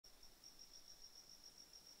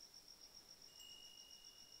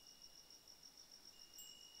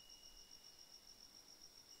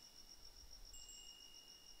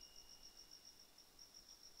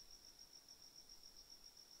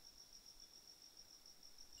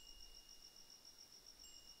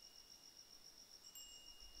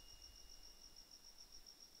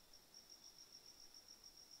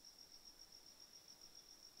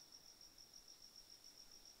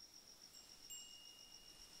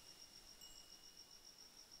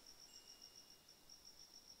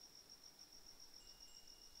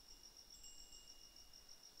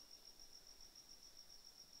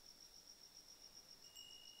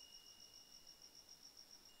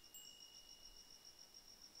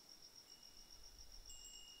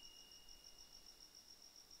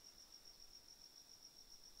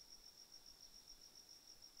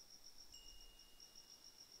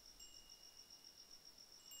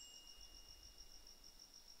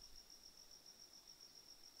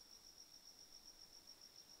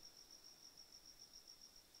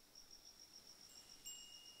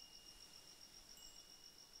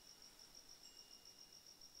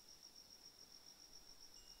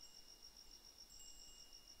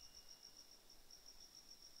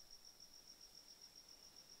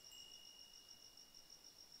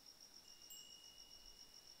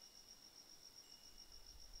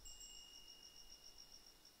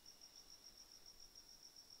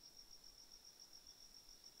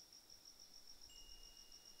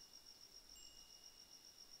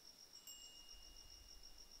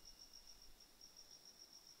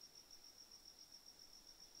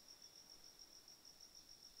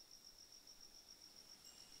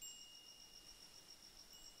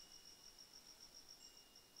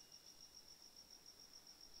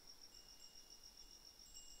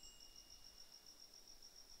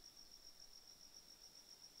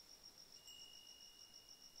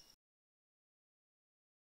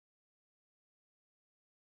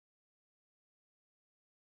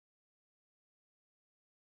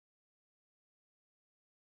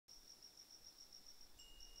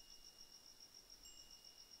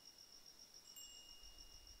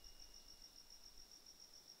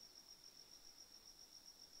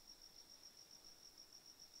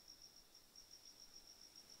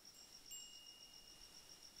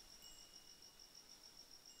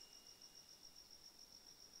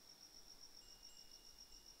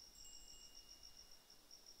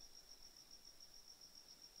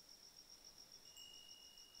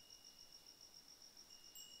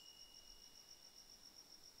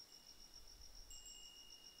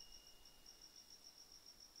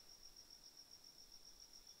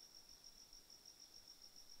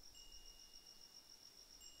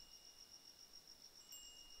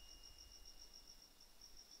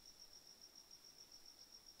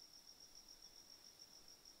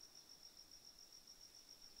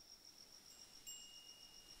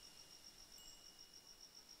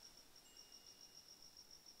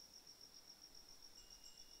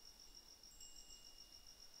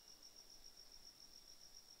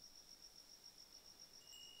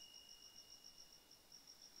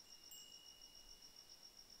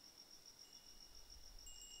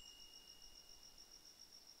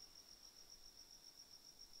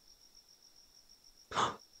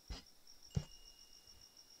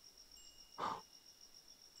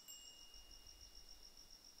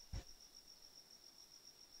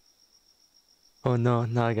Oh no,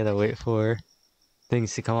 now I gotta wait for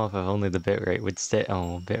things to come up if only the bitrate would stay.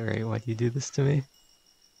 Oh, bitrate, why do you do this to me?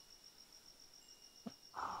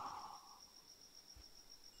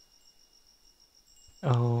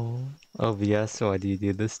 Oh, OBS, why do you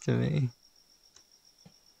do this to me?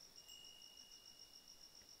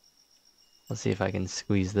 Let's see if I can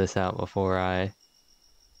squeeze this out before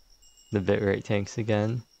the bitrate tanks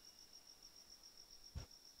again.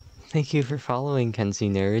 Thank you for following, Kenzie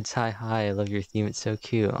Nerds. Hi, I love your theme, it's so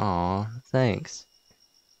cute. Aw, thanks.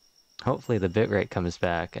 Hopefully the bitrate comes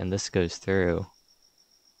back and this goes through.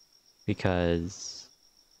 Because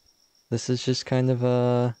this is just kind of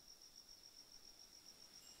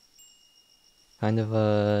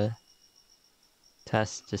a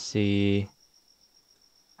test to see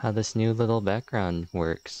how this new little background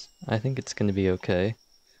works. I think it's gonna be okay.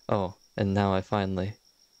 Oh, and now I finally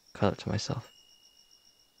caught up to myself.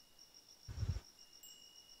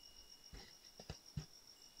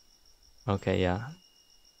 Okay, yeah.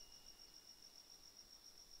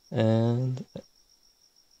 And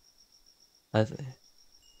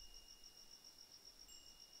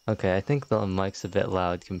okay, I think the mic's a bit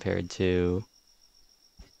loud compared to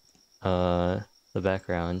the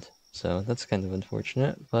background, so that's kind of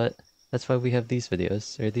unfortunate, but that's why we have these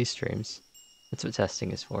videos, or these streams. That's what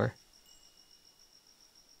testing is for.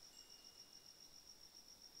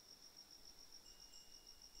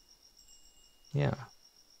 Yeah.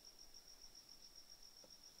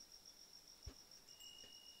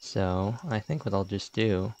 So, I think what I'll just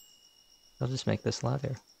do, I'll just make this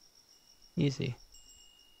louder. Easy.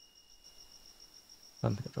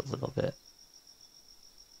 Bump it up a little bit.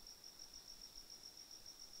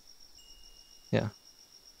 Yeah.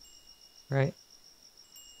 Right?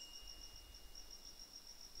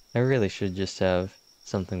 I really should just have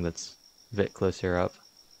something that's a bit closer up.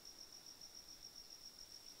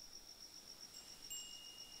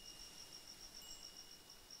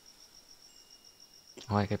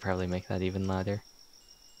 Oh, I could probably make that even louder.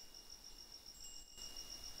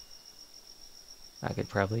 I could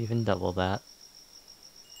probably even double that.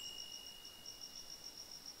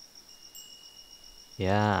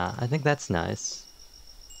 Yeah, I think that's nice.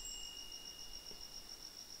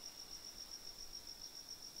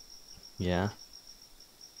 Yeah.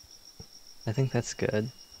 I think that's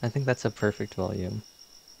good. I think that's a perfect volume.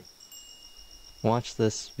 Watch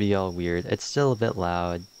this be all weird. It's still a bit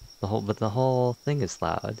loud. But the whole thing is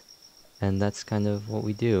loud. And that's kind of what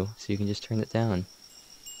we do, so you can just turn it down.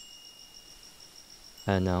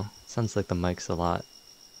 I don't know. Sounds like the mic's a lot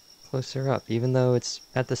closer up. Even though it's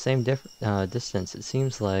at the same distance, it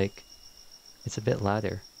seems like it's a bit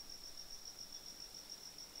louder.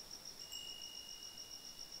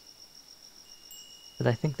 But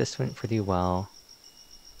I think this went pretty well.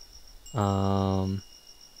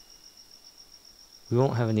 We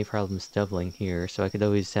won't have any problems doubling here, so I could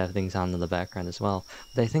always have things on in the background as well.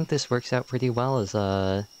 But I think this works out pretty well as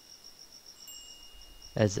a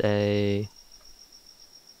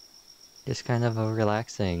just kind of a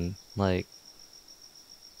relaxing, like,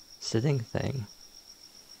 sitting thing.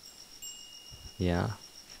 Yeah.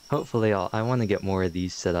 Hopefully I want to get more of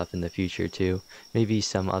these set up in the future too. Maybe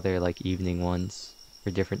some other, like, evening ones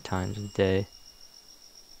for different times of day.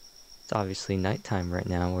 It's obviously nighttime right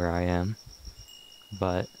now where I am,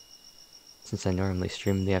 but since I normally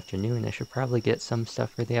stream in the afternoon, I should probably get some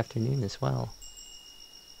stuff for the afternoon as well.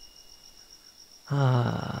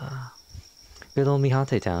 Ah, good old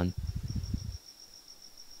Mihate Town.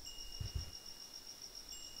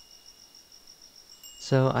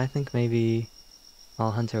 So I think maybe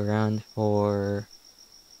I'll hunt around for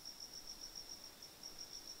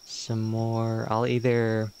some more. I'll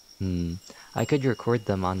either... I could record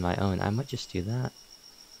them on my own. I might just do that.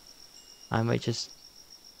 I might just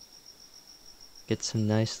get some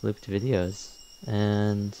nice looped videos.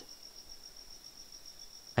 And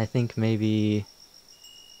I think maybe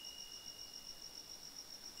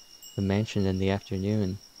the mansion in the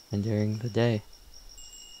afternoon and during the day.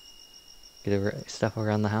 Get stuff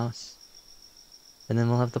around the house. And then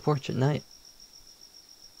we'll have the porch at night.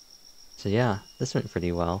 So yeah, this went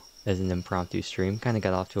pretty well as an impromptu stream. Kinda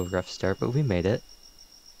got off to a rough start, but we made it.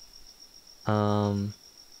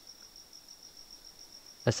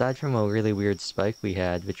 Aside from a really weird spike we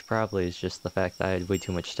had, which probably is just the fact that I had way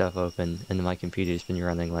too much stuff open and my computer's been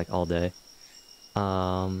running like all day.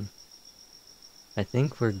 I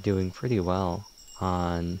think we're doing pretty well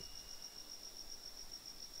on...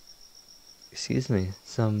 excuse me,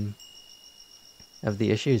 some of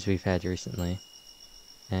the issues we've had recently.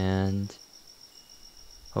 And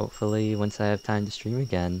hopefully once I have time to stream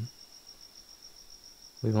again,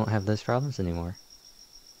 we won't have those problems anymore.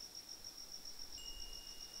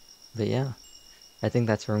 But yeah, I think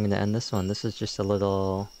that's where I'm gonna end this one. This is just a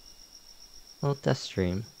little test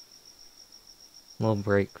stream, little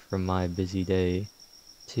break from my busy day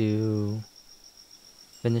to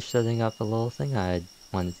finish setting up a little thing I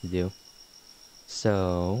wanted to do.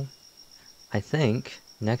 So I think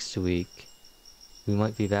next week we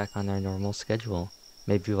might be back on our normal schedule.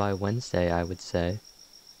 Maybe by Wednesday, I would say.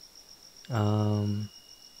 Um,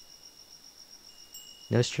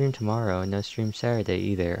 no stream tomorrow, no stream Saturday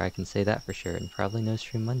either. I can say that for sure, and probably no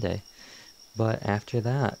stream Monday. But after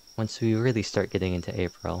that, once we really start getting into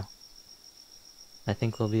April, I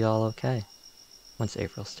think we'll be all okay. Once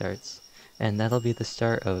April starts. And that'll be the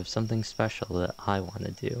start of something special that I want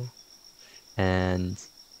to do. And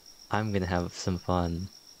I'm gonna have some fun.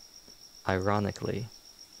 Ironically,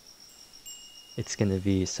 it's gonna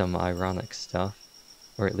be some ironic stuff,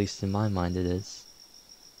 or at least in my mind it is.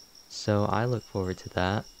 So I look forward to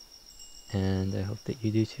that, and I hope that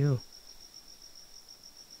you do too.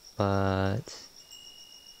 But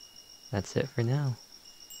that's it for now.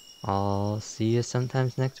 I'll see you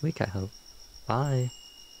sometimes next week, I hope. Bye.